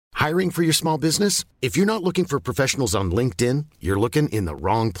Hiring for your small business? If you're not looking for professionals on LinkedIn, you're looking in the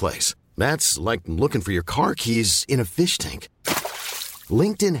wrong place. That's like looking for your car keys in a fish tank.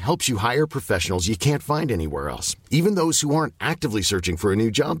 LinkedIn helps you hire professionals you can't find anywhere else, even those who aren't actively searching for a new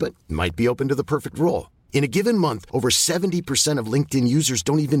job but might be open to the perfect role. In a given month, over 70% of LinkedIn users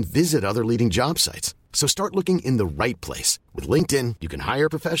don't even visit other leading job sites. So start looking in the right place. With LinkedIn, you can hire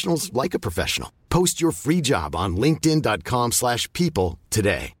professionals like a professional. Post your free job on linkedin.com/people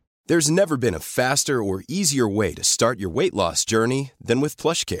today. There's never been a faster or easier way to start your weight loss journey than with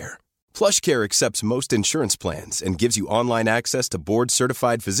PlushCare. PlushCare accepts most insurance plans and gives you online access to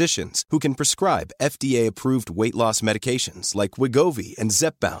board-certified physicians who can prescribe FDA-approved weight loss medications like Wegovy and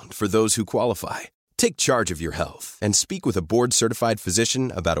Zepbound for those who qualify. Take charge of your health and speak with a board-certified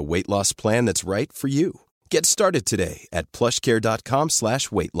physician about a weight loss plan that's right for you. Get started today at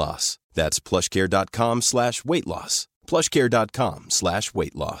plushcare.com/weight loss. That's plushcare.com/weight loss.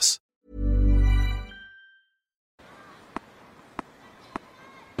 plushcare.com/weight loss.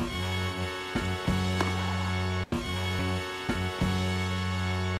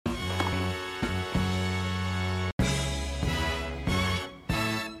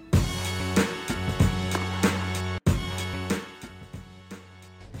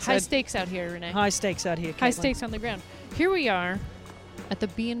 High stakes out here, Renee. High stakes out here, Caitlin. High stakes on the ground. Here we are at the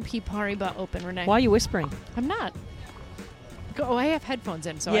BNP Paribas Open, Renee. Why are you whispering? I'm not. Oh, I have headphones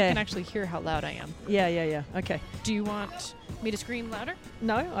in, so I can actually hear how loud I am. Yeah. Okay. Do you want me to scream louder?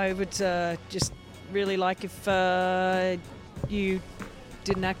 No, I would just really like if you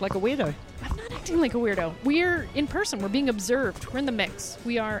didn't act like a weirdo. I'm not acting like a weirdo. We're in person. We're being observed. We're in the mix.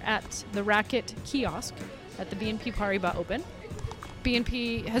 We are at the Racket kiosk at the BNP Paribas Open.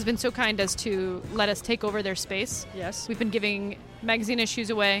 BNP has been so kind as to let us take over their space. Yes. We've been giving magazine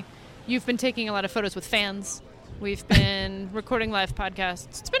issues away. You've been taking a lot of photos with fans. We've been recording live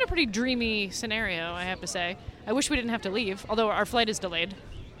podcasts. It's been a pretty dreamy scenario, I have to say. I wish we didn't have to leave, although our flight is delayed.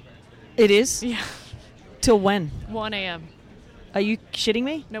 It is? Yeah. Till when? 1 a.m. Are you shitting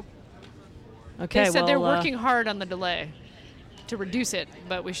me? Nope. Okay, they said well, they're working hard on the delay to reduce it,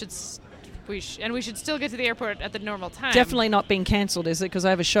 but we should still get to the airport at the normal time. Definitely not being cancelled, is it? Because I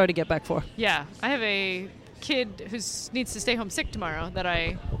have a show to get back for. Yeah. I have a kid who needs to stay home sick tomorrow that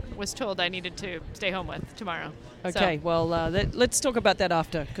I was told I needed to stay home with tomorrow. Okay, well, let's talk about that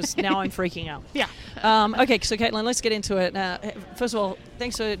after, because now I'm freaking out. Yeah. Okay, so Caitlin, let's get into it. First of all,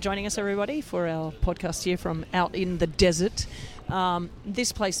 thanks for joining us, everybody, for our podcast here from out in the desert.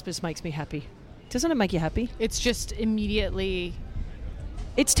 This place just makes me happy. Doesn't it make you happy? It's just immediately...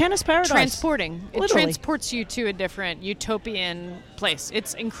 It's tennis paradise. Transporting. It Literally. Transports you to a different utopian place.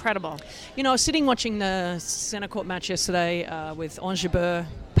 It's incredible. You know, I was sitting watching the centre court match yesterday with Angers,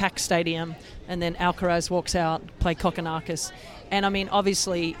 packed stadium, and then Alcaraz walks out, play Kokkinakis. And, I mean,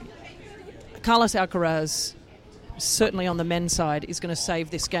 obviously, Carlos Alcaraz, certainly on the men's side, is going to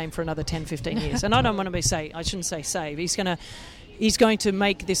save this game for another 10, 15 years. And I don't want to I shouldn't say save. He's going to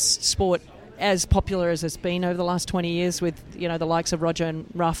make this sport as popular as it's been over the last 20 years with, you know, the likes of Roger and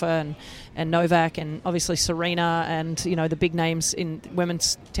Rafa and Novak and obviously Serena and, you know, the big names in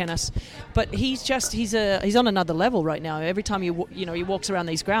women's tennis. But he's on another level right now. Every time he walks around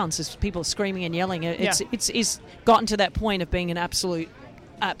these grounds, there's people screaming and yelling. It's gotten to that point of being an absolute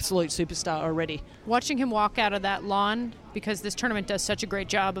superstar already. Watching him walk out of that lawn, because this tournament does such a great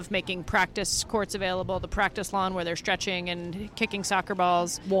job of making practice courts available, the practice lawn where they're stretching and kicking soccer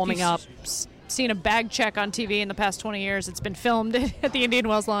balls. Warming up. Seen a bag check on TV in the past 20 years. It's been filmed at the Indian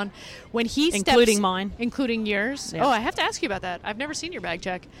Wells lawn. When he steps... Including mine. Including yours. Yeah. Oh, I have to ask you about that. I've never seen your bag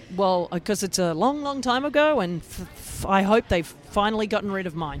check. Well, because it's a long, long time ago, and I hope they've finally gotten rid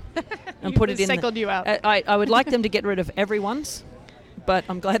of mine and put it in. Cycled you out. I would like them to get rid of everyone's, but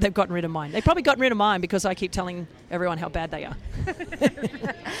I'm glad they've gotten rid of mine. They've probably gotten rid of mine because I keep telling everyone how bad they are.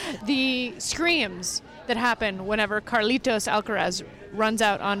 The screams that happen whenever Carlitos Alcaraz runs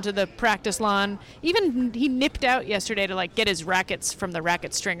out onto the practice lawn. Even he nipped out yesterday to get his rackets from the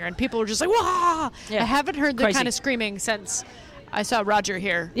racket stringer, and people were just like, "Wah!" Yeah. I haven't heard the Crazy. kind of screaming since I saw Roger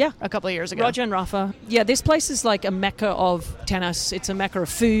here a couple of years ago. Roger and Rafa. Yeah, this place is like a mecca of tennis. It's a mecca of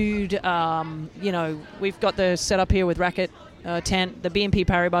food. We've got the setup here with racket tent. The BNP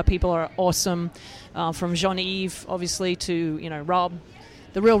Paribas people are awesome. From Jean-Yves, obviously, to, Rob.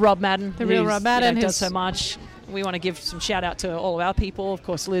 The real Rob Madden. The real Rob Madden. Does so much. We want to give some shout out to all of our people. Of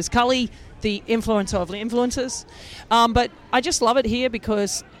course, Liz Cully, the influencer of influencers. But I just love it here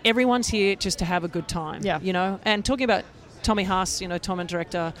because everyone's here just to have a good time. Yeah. And talking about Tommy Haas, Tom and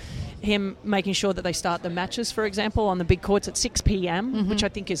director, him making sure that they start the matches, for example, on the big courts at 6 p.m., which I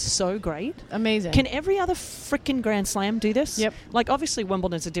think is so great. Amazing. Can every other freaking Grand Slam do this? Yep. Like, obviously,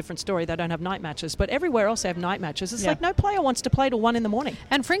 Wimbledon's a different story. They don't have night matches. But everywhere else they have night matches. It's Yeah. like no player wants to play till 1 in the morning.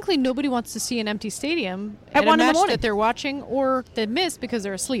 And frankly, nobody wants to see an empty stadium At a 1 in the match morning. that they're watching or they miss because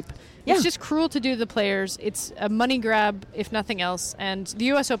they're asleep. Yeah. It's just cruel to do to the players. It's a money grab, if nothing else. And the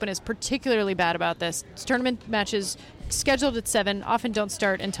U.S. Open is particularly bad about this. Tournament matches scheduled at 7 often don't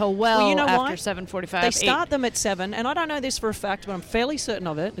start until you know after why? 7:45. They start them at 7, and I don't know this for a fact, but I'm fairly certain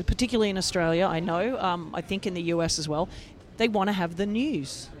of it, particularly in Australia. I know, I think in the US as well. They want to have the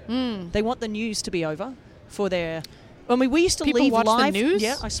news. They want the news to be over for their... I mean, we used to People leave watch the live... news?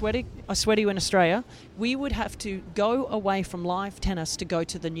 Yeah, I swear to you, in Australia, we would have to go away from live tennis to go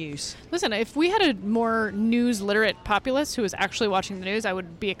to the news. Listen, if we had a more news-literate populace who was actually watching the news, I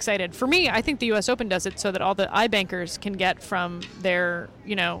would be excited. For me, I think the U.S. Open does it so that all the iBankers can get from their,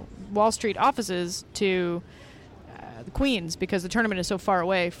 Wall Street offices to the Queens because the tournament is so far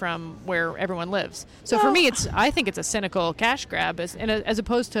away from where everyone lives. So for me, I think it's a cynical cash grab as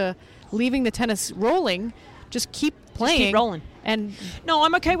opposed to leaving the tennis rolling. Just keep playing. Just keep rolling. And no,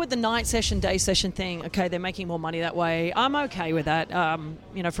 I'm okay with the night session, day session thing. Okay, they're making more money that way. I'm okay with that,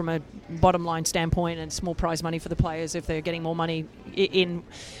 from a bottom line standpoint, and small prize money for the players if they're getting more money in.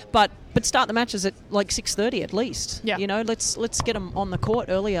 But start the matches at like 6:30 at least. Yeah. Let's get them on the court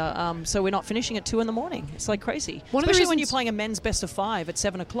earlier, so we're not finishing at 2 in the morning. It's like crazy. One of the Especially when you're reasons- playing a men's best of 5 at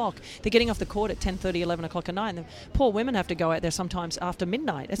 7 o'clock. They're getting off the court at 10:30, 11 o'clock at night. And the poor women have to go out there sometimes after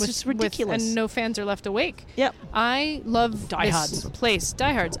midnight. It's just ridiculous. And no fans are left awake. Yep. I love Diehards. this place,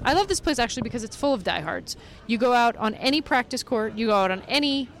 diehards. I love this place actually because it's full of diehards. You go out on any practice court, you go out on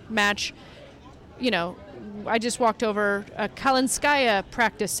any match. I just walked over a Kalinskaya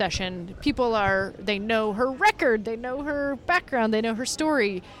practice session. They know her record, they know her background, they know her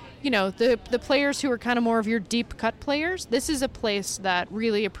story. The players who are kind of more of your deep cut players. This is a place that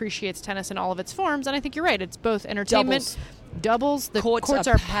really appreciates tennis in all of its forms, and I think you're right. It's both entertainment. Doubles. The courts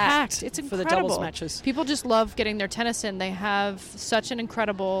are packed. It's incredible. For the doubles matches. People just love getting their tennis in. They have such an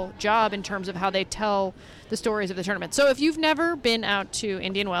incredible job in terms of how they tell the stories of the tournament. So if you've never been out to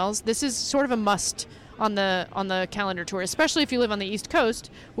Indian Wells, this is sort of a must on the calendar tour, especially if you live on the East Coast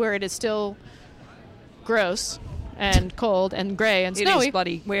where it is still gross and cold and gray and snowy. It is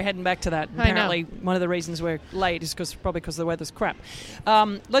bloody. We're heading back to that. Apparently, one of the reasons we're late is probably because the weather's crap.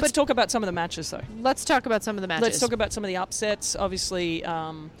 Let's talk about some of the matches, though. Let's talk about some of the matches. Let's talk about some of the upsets. Obviously,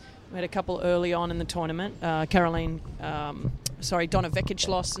 we had a couple early on in the tournament. Donna Vekic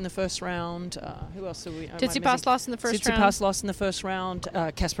lost in the first round. Who else are we? Tsitsipas lost in the first round. Tsitsipas lost in the first round.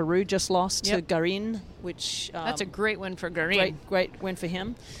 Casper Ruud just lost to Garin, which... that's a great win for Garin. Great win for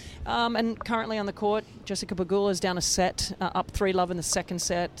him. And currently on the court, Jessica Pegula is down a set, up 3-love in the second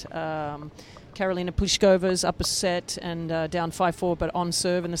set. Karolina Pliskova's up a set and down 5-4, but on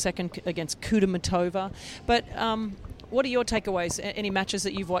serve in the second against Kudermetova. But what are your takeaways? Any matches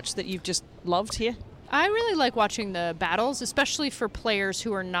that you've watched that you've just loved here? I really like watching the battles, especially for players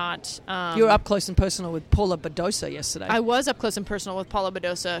who are not... you were up close and personal with Paula Badosa yesterday. I was up close and personal with Paula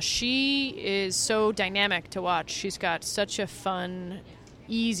Badosa. She is so dynamic to watch. She's got such a fun,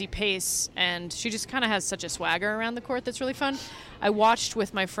 easy pace, and she just kind of has such a swagger around the court that's really fun. I watched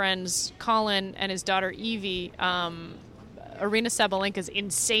with my friends Colin and his daughter Evie Arina Sabalenka's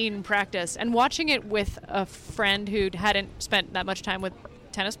insane practice, and watching it with a friend who hadn't spent that much time with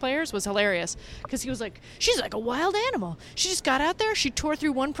tennis players was hilarious because he was like, she's like a wild animal. She just got out there, she tore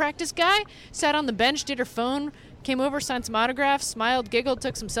through one practice guy, sat on the bench, did her phone, came over, signed some autographs, smiled, giggled,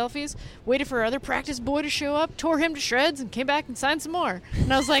 took some selfies, waited for her other practice boy to show up, tore him to shreds, and came back and signed some more.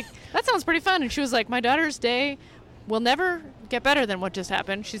 And I was like, that sounds pretty fun. And she was like, my daughter's day will never get better than what just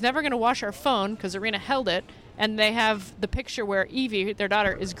happened. She's never going to wash our phone because Arina held it. And they have the picture where Evie, their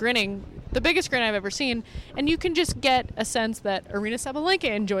daughter, is grinning, the biggest grin I've ever seen. And you can just get a sense that Arina Sabalenka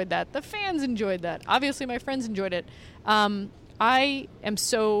enjoyed that. The fans enjoyed that. Obviously, my friends enjoyed it. I am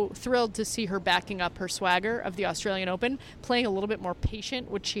so thrilled to see her backing up her swagger of the Australian Open, playing a little bit more patient,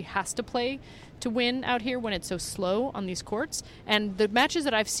 which she has to play to win out here when it's so slow on these courts. And the matches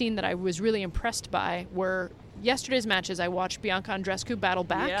that I've seen that I was really impressed by were yesterday's matches. I watched Bianca Andreescu battle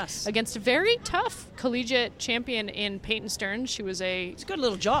back against a very tough collegiate champion in Peyton Stearns. She was She's a good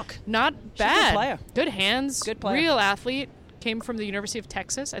little jock. Not bad. She's a good player. Good hands. Good player. Real athlete. Came from the University of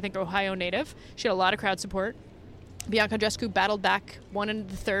Texas. I think Ohio native. She had a lot of crowd support. Bianca Andreescu battled back, won in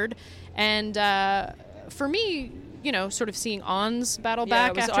the third. And for me, sort of seeing Ons battle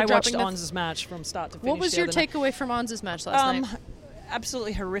back after I watched dropping Ons' match from start to finish. What was your takeaway from Ons' match last night?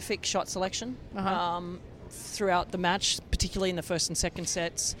 Absolutely horrific shot selection throughout the match, particularly in the first and second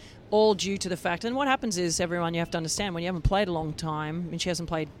sets, all due to the fact. And what happens is, everyone, you have to understand, when you haven't played a long time, and she hasn't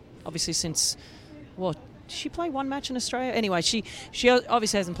played, obviously, since, did she play one match in Australia? Anyway, she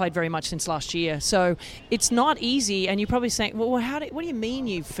obviously hasn't played very much since last year. So it's not easy, and you're probably saying, well, what do you mean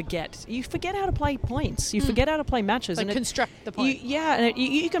you forget? You forget how to play points. You forget how to play matches. Like, and construct the point.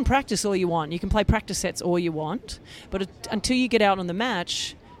 You can practice all you want. You can play practice sets all you want. But until you get out on the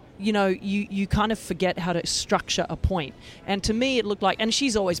match, you kind of forget how to structure a point. And to me, it looked like, and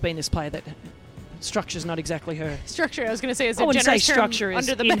she's always been this player that structure's not exactly her. Structure, I was going to say, is I a wouldn't generous say term structure is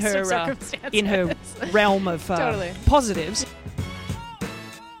under the in best of her circumstances. in her realm of Totally. positives.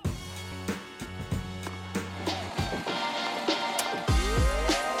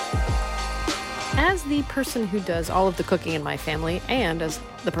 As the person who does all of the cooking in my family, and as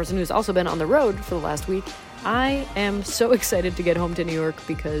the person who's also been on the road for the last week, I am so excited to get home to New York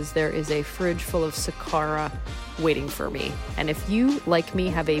because there is a fridge full of Sakara waiting for me. And if you, like me,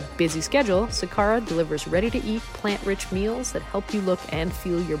 have a busy schedule, Sakara delivers ready-to-eat, plant-rich meals that help you look and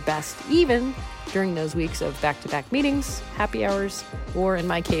feel your best, even during those weeks of back-to-back meetings, happy hours, or in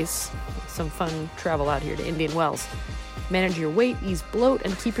my case, some fun travel out here to Indian Wells. Manage your weight, ease bloat,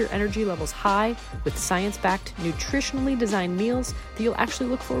 and keep your energy levels high with science-backed, nutritionally designed meals that you'll actually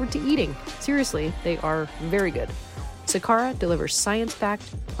look forward to eating. Seriously, they are very good. Sakara delivers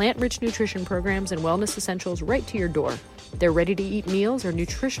science-backed, plant-rich nutrition programs and wellness essentials right to your door. Their ready-to-eat meals are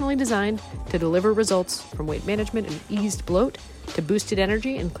nutritionally designed to deliver results from weight management and eased bloat to boosted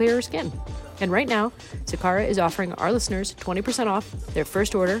energy and clearer skin. And right now, Sakara is offering our listeners 20% off their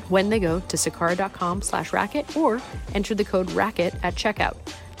first order when they go to sakara.com/racket or enter the code RACKET at checkout.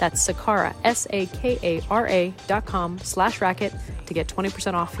 That's Sakara, SAKARA.com/racket to get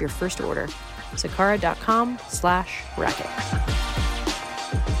 20% off your first order. Sakara.com/racket.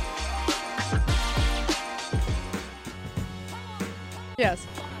 Yes.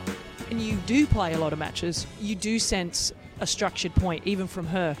 And you do play a lot of matches, you do sense a structured point, even from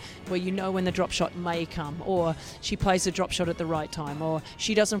her, where you know when the drop shot may come, or she plays the drop shot at the right time, or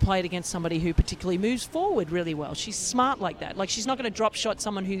she doesn't play it against somebody who particularly moves forward really well. She's smart like that. Like, she's not going to drop shot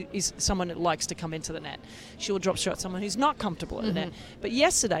someone who is someone that likes to come into the net. She'll drop shot someone who's not comfortable at the net. But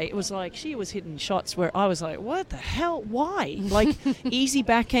yesterday, it was like she was hitting shots where I was like, what the hell? Why? Like, easy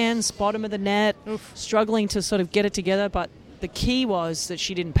backhands, bottom of the net, struggling to sort of get it together, but the key was that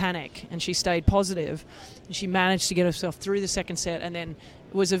she didn't panic and she stayed positive, and she managed to get herself through the second set, and then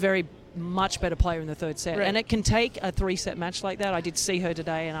was a very much better player in the third set. Right. And it can take a 3-set match like that. I did see her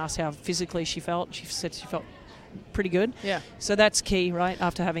today and asked how physically she felt. She said she felt pretty good. Yeah. So that's key, right,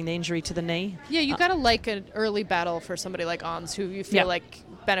 after having the injury to the knee. Yeah, you got to like an early battle for somebody like Ons, who you feel like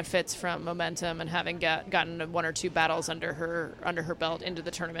benefits from momentum and having gotten one or two battles under her belt into the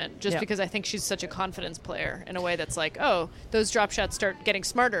tournament, just because I think she's such a confidence player in a way that's like, oh, those drop shots start getting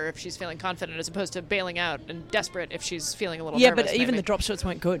smarter if she's feeling confident, as opposed to bailing out and desperate if she's feeling a little nervous. But even the drop shots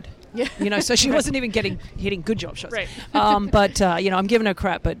weren't good. Yeah. So she wasn't even hitting good drop shots. Right. But I'm giving her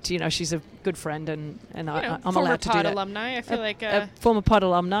crap, but she's a good friend, and I'm allowed to do that. Former Pod alumni, I feel like a former Pod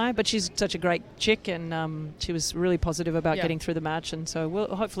alumni, but she's such a great chick, and she was really positive about getting through the match, and so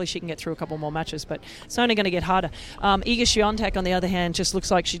hopefully she can get through a couple more matches, but it's only going to get harder. Iga Swiatek, on the other hand, just looks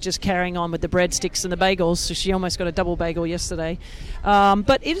like she's just carrying on with the breadsticks and the bagels, so she almost got a double bagel yesterday.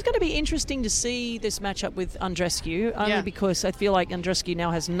 But it is going to be interesting to see this matchup with Andreescu, only because I feel like Andreescu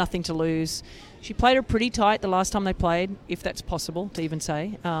now has nothing to lose. She played her pretty tight the last time they played, if that's possible to even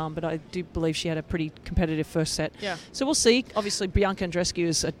say. But I do believe she had a pretty competitive first set. Yeah. So we'll see. Obviously, Bianca Andreescu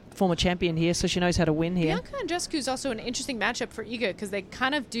is a former champion here, so she knows how to win here. Bianca Andreescu is also an interesting matchup for Iga because they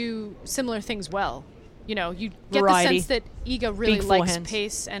kind of do similar things well. You get Variety. the sense that Iga really Big likes forehands.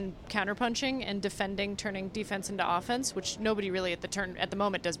 pace and counterpunching and defending, turning defense into offense, which nobody really at the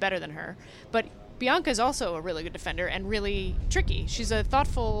moment does better than her. But Bianca is also a really good defender and really tricky. She's a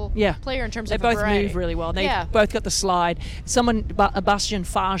thoughtful player in terms they of both variety. move really well. They both got the slide. Bastien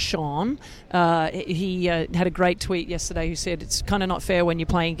Farchon, he had a great tweet yesterday who said it's kind of not fair when you're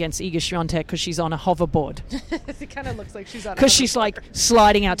playing against Iga Swiatek because she's on a hoverboard. It kind of looks like she's on a because she's like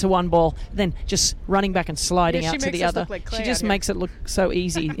sliding out to one ball, then just running back and sliding she out to makes the us other. look like clay She just out here. makes it look so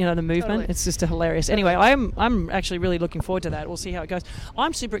easy, the movement. Totally. It's just hilarious. Anyway, I'm actually really looking forward to that. We'll see how it goes.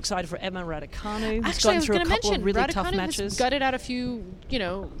 I'm super excited for Emma Raducanu. Who's Actually, I gotten was through going a to couple mention of really Raducanu tough has matches. gutted out a few,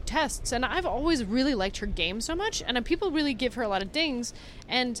 tests, and I've always really liked her game so much, and people really give her a lot of dings,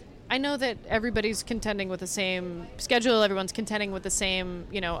 and I know that everybody's contending with the same schedule, everyone's contending with the same,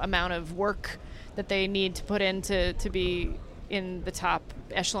 amount of work that they need to put in to be in the top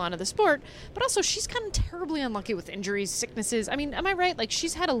echelon of the sport, but also she's gotten terribly unlucky with injuries, sicknesses. I mean, am I right? Like,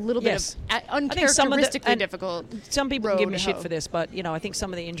 she's had a little bit of uncharacteristically difficult. Some people can give me shit hoe. for this, but I think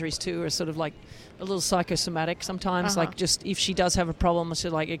some of the injuries too are sort of like a little psychosomatic sometimes. Like, just if she does have a problem, so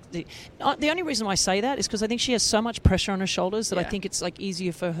like the only reason why I say that is because I think she has so much pressure on her shoulders that I think it's like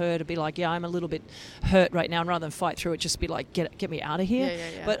easier for her to be like, yeah, I'm a little bit hurt right now, and rather than fight through it, just be like, get me out of here.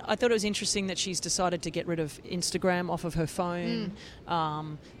 Yeah. But I thought it was interesting that she's decided to get rid of Instagram off of her phone.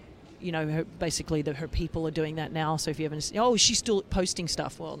 Basically her people are doing that now. So if you ever she's still posting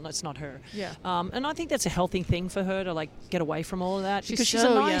stuff. Well, no, it's not her. Yeah. And I think that's a healthy thing for her to like get away from all of that because she's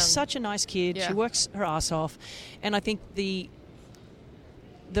so young. such a nice kid. Yeah. She works her ass off, and I think the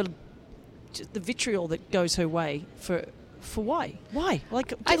vitriol that goes her way for why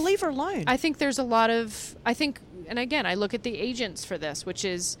like leave her alone. I think there's a lot of and again I look at the agents for this, which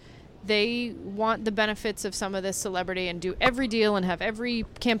is they want the benefits of some of this celebrity and do every deal and have every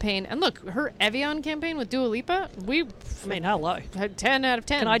campaign. And look, her Evian campaign with Dua Lipa, hello. Had 10 out of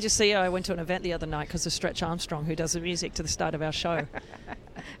 10. Can I just say I went to an event the other night because of Stretch Armstrong, who does the music to the start of our show.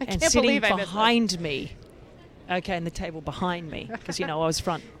 And sitting behind me, and the table behind me, because, I was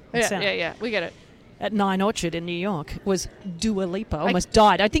front and center. Yeah, we get it. At 9 Orchard in New York was Dua Lipa. Almost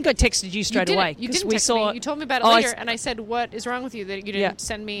died. I think I texted you straight away. You didn't text me. You told me about it later, and I said, what is wrong with you that you didn't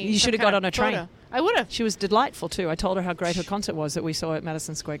send me You should have got on a train. Photo. I would have. She was delightful, too. I told her how great her concert was that we saw at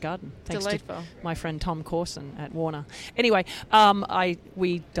Madison Square Garden. Thanks Delightful. to my friend Tom Corson at Warner. Anyway,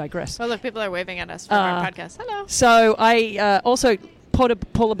 we digress. Well, look, people are waving at us from our podcast. Hello. So I also... Paula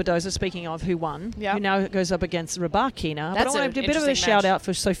Badoza, speaking of, who won, yep. who now goes up against Rybakina. That's but I want to do a bit of a shout-out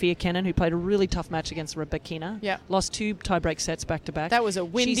for Sophia Kenin, who played a really tough match against Rybakina. Yeah. Lost 2 tie-break sets back-to-back. That was a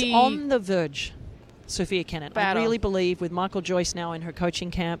windy... She's on the verge, Sophia Kenin. Battle. I really believe, with Michael Joyce now in her coaching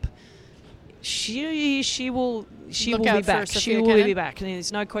camp, she will be back. She will be back. And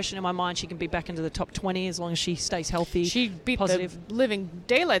there's no question in my mind she can be back into the top 20 as long as she stays healthy. She beat positive. the living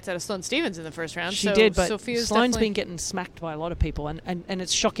daylights out of Sloane Stephens in the first round. She did, but Sophia's Sloane's been getting smacked by a lot of people, and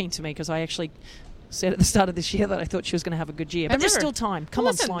it's shocking to me because I actually said at the start of this year that I thought she was going to have a good year. But there's still time. Come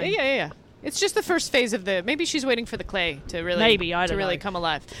on, Sloane. Yeah. It's just the first phase of maybe she's waiting for the clay to really come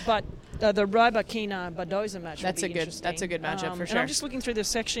alive. But the Rybakina Badoza match that's a good matchup for sure. And I'm just looking through this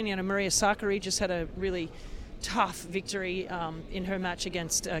section. Maria Sakkari just had a really tough victory in her match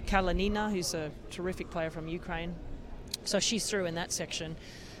against Kalinina, who's a terrific player from Ukraine. So she's through in that section.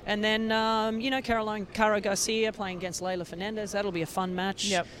 And then, Caroline Cara Garcia playing against Leylah Fernandez. That'll be a fun match.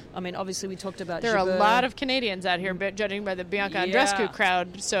 Yep. I mean, obviously we talked about There are a lot of Canadians out here, judging by the Bianca Andreescu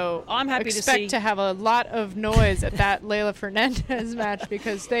crowd. So I'm happy to have a lot of noise at that Leylah Fernandez match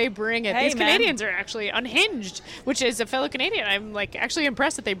because they bring it. These Canadians are actually unhinged, which is a fellow Canadian. I'm actually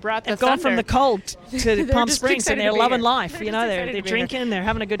impressed that they brought the They've gone from the cold to Palm Springs and they're loving life. They're drinking, they're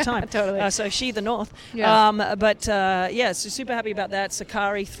having a good time. Totally. So she the North. Yeah. So super happy about that.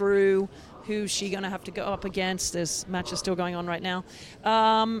 Sakkari through. Who's she going to have to go up against? There's matches still going on right now.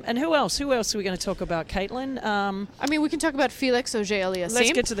 And who else? Who else are we going to talk about, Caitlin? We can talk about Felix Auger-Aliassime.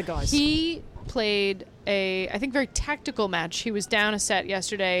 Let's get to the guys. He played I think, very tactical match. He was down a set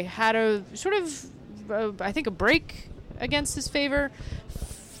yesterday, had a sort of, a break against his favor,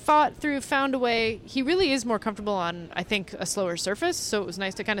 fought through, found a way. He really is more comfortable on, I think, a slower surface, so it was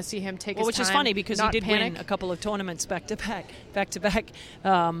nice to kind of see him take his time. Which is funny because he did win a couple of tournaments back-to-back,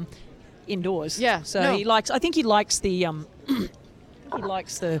 indoors. Yeah. So he likes the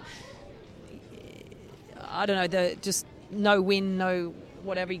I don't know, the just no win, no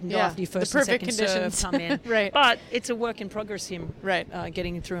whatever, you can go after your first and second serve, come in. Right. But it's a work in progress, him right.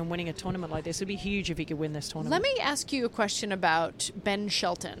 Getting through and winning a tournament like this. It would be huge if he could win this tournament. Let me ask you a question about Ben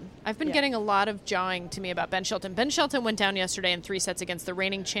Shelton. I've been getting a lot of jawing to me about Ben Shelton. Ben Shelton went down yesterday in 3 sets against the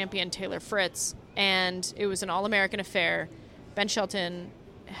reigning champion Taylor Fritz, and it was an all-American affair. Ben Shelton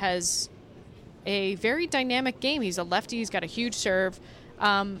has a very dynamic game. He's a lefty. He's got a huge serve.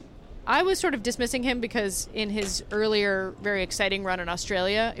 I was sort of dismissing him because in his earlier, very exciting run in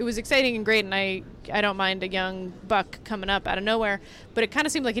Australia, it was exciting and great, and I don't mind a young buck coming up out of nowhere, but it kind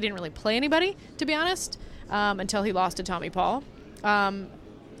of seemed like he didn't really play anybody, to be honest, until he lost to Tommy Paul.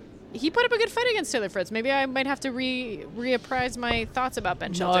 He put up a good fight against Taylor Fritz. Maybe I might have to reapprise my thoughts about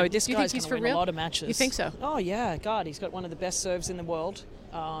Ben Shelton. No, this guy's going to win a lot of matches. You think so? Oh, yeah. God, he's got one of the best serves in the world.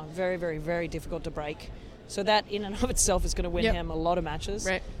 Very, very, very difficult to break. So that in and of itself is going to win him a lot of matches.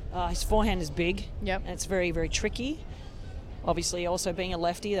 Right. His forehand is big. Yep. And it's very, very tricky. Obviously, also being a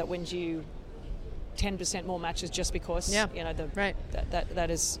lefty, that wins you 10% more matches just because, that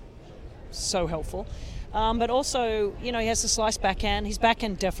is so helpful. But also, he has a slice backhand. His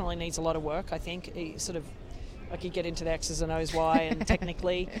backhand definitely needs a lot of work, I think. He sort of I could get into the X's and O's, why, and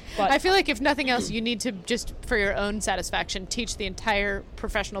technically. But I feel like if nothing else, you need to just, for your own satisfaction, teach the entire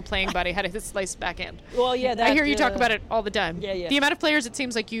professional playing body how to slice backhand. Well, yeah, I hear you talk about it all the time. Yeah. The amount of players it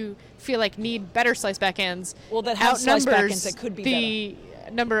seems like you feel like need better slice backhands. Well, that have slice outnumbers backhands that could be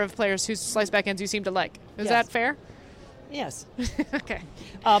the number of players whose slice backhands you seem to like. Is that fair? Yes. Okay.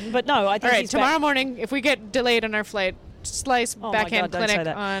 But no, I think all right. he's Tomorrow morning, if we get delayed on our flight, slice Oh backhand my God, don't say clinic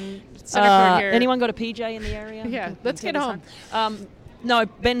that. on center court here. Anyone got a PJ in the area? Yeah, let's get home. No,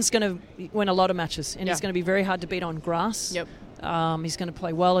 Ben's going to win a lot of matches, and Yeah. he's going to be very hard to beat on grass. Yep. He's going to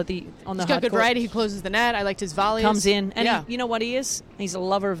play well on the He's got hard good court. variety. He closes the net. I liked his volleys. Comes in, and yeah. you know what he is? He's a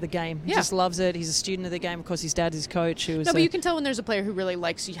lover of the game. He Yeah. just loves it. He's a student of the game. Of course, his dad's his coach. Who was No, but you can tell when there's a player who really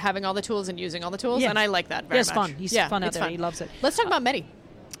likes having all the tools and using all the tools, Yeah. and I like that very it's much. fun. He's fun out there. He loves it. Let's talk about Medi.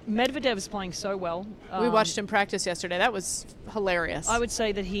 Medvedev is playing so well. We watched him practice yesterday. That was hilarious. I would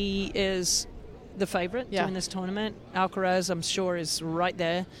say that he is the favourite to win this tournament. Alcaraz, I'm sure, is right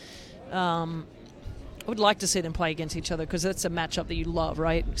there. I would like to see them play against each other because that's a matchup that you love,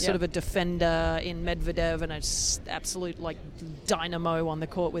 right? Sort of a defender in Medvedev and an absolute dynamo on the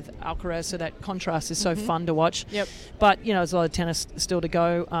court with Alcaraz. So that contrast is so fun to watch. Yep. But there's a lot of tennis still to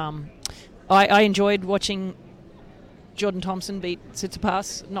go. I enjoyed watching Jordan Thompson beat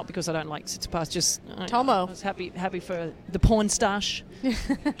Tsitsipas, not because I don't like Tsitsipas, just Tomo. I was happy for the porn stash,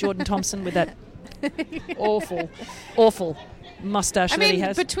 Jordan Thompson with that awful mustache that he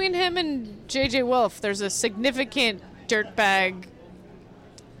has. Between him and JJ Wolf, there's a significant dirtbag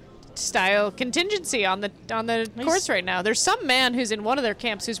style contingency on the course right now. There's some man who's in one of their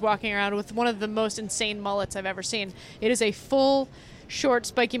camps who's walking around with one of the most insane mullets I've ever seen. It is a full short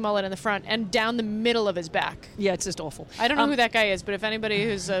spiky mullet in the front and down the middle of his back. Yeah, it's just awful. I don't know who that guy is, but if anybody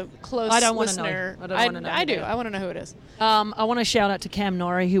who's a close I don't wanna know. listener, I don't wanna know I who do. they are. I want to know who it is. I want to shout out to Cam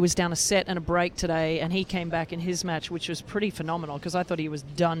Norrie, who was down a set and a break today, and he came back in his match, which was pretty phenomenal because I thought he was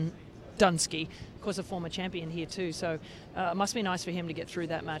Dunsky. Of course, a former champion here too, so it must be nice for him to get through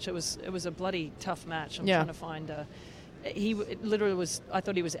that match. It was a bloody tough match. I'm trying to find. It literally was. I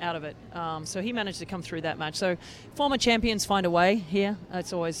thought he was out of it. So he managed to come through that match. So former champions find a way here.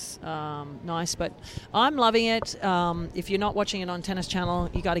 It's always nice. But I'm loving it. If you're not watching it on Tennis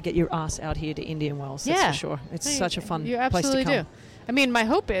Channel, you got to get your ass out here to Indian Wells. That's for sure. It's such a fun You place to absolutely come. do. I mean, my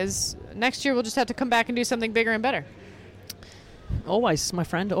hope is next year we'll just have to come back and do something bigger and better. Always, my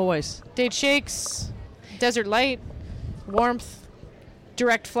friend. Always. Date shakes, desert light, warmth.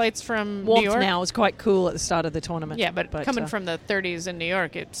 Direct flights from Warmth New York. now is quite cool at the start of the tournament. Yeah, but coming from the 30s in New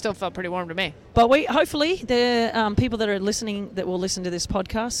York, it still felt pretty warm to me. But we hopefully the people that are listening that will listen to this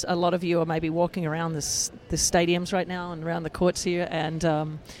podcast, a lot of you are maybe walking around the stadiums right now and around the courts here, and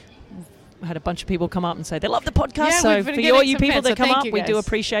had a bunch of people come up and say they love the podcast. Yeah, so we've been for getting all you some people fans, that so come thank up, you we do guys.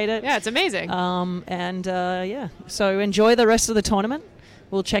 appreciate it. Yeah, it's amazing. So enjoy the rest of the tournament.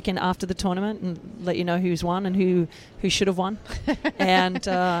 We'll check in after the tournament and let you know who's won and who should have won, and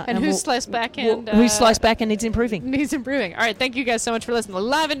who's sliced backhand. Who's sliced backhand needs improving. Needs improving. All right, thank you guys so much for listening.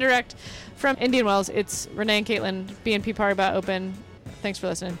 Live and direct from Indian Wells. It's Renee and Caitlin, BNP Paribas Open. Thanks for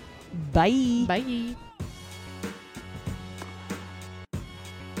listening. Bye. Bye.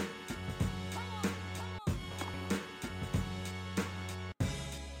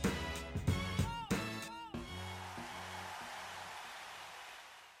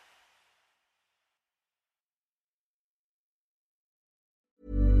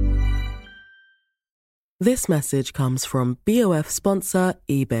 This message comes from BOF sponsor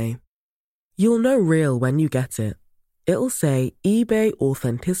eBay. You'll know real when you get it. It'll say eBay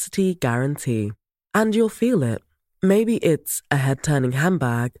Authenticity Guarantee. And you'll feel it. Maybe it's a head-turning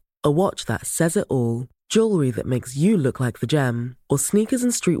handbag, a watch that says it all, jewelry that makes you look like the gem, or sneakers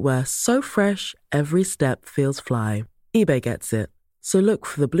and streetwear so fresh every step feels fly. eBay gets it. So look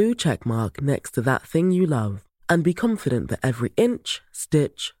for the blue check mark next to that thing you love. And be confident that every inch,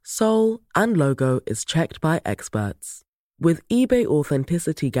 stitch, sole, and logo is checked by experts. With eBay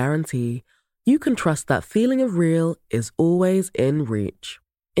Authenticity Guarantee, you can trust that feeling of real is always in reach.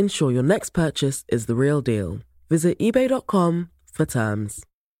 Ensure your next purchase is the real deal. Visit eBay.com for terms.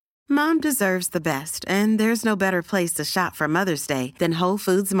 Mom deserves the best, and there's no better place to shop for Mother's Day than Whole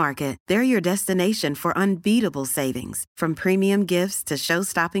Foods Market. They're your destination for unbeatable savings, from premium gifts to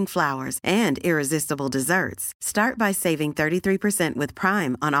show-stopping flowers and irresistible desserts. Start by saving 33% with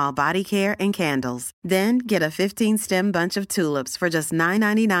Prime on all body care and candles. Then get a 15-stem bunch of tulips for just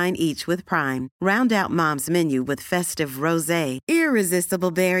 $9.99 each with Prime. Round out Mom's menu with festive rosé,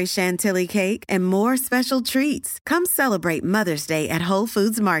 irresistible berry chantilly cake, and more special treats. Come celebrate Mother's Day at Whole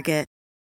Foods Market.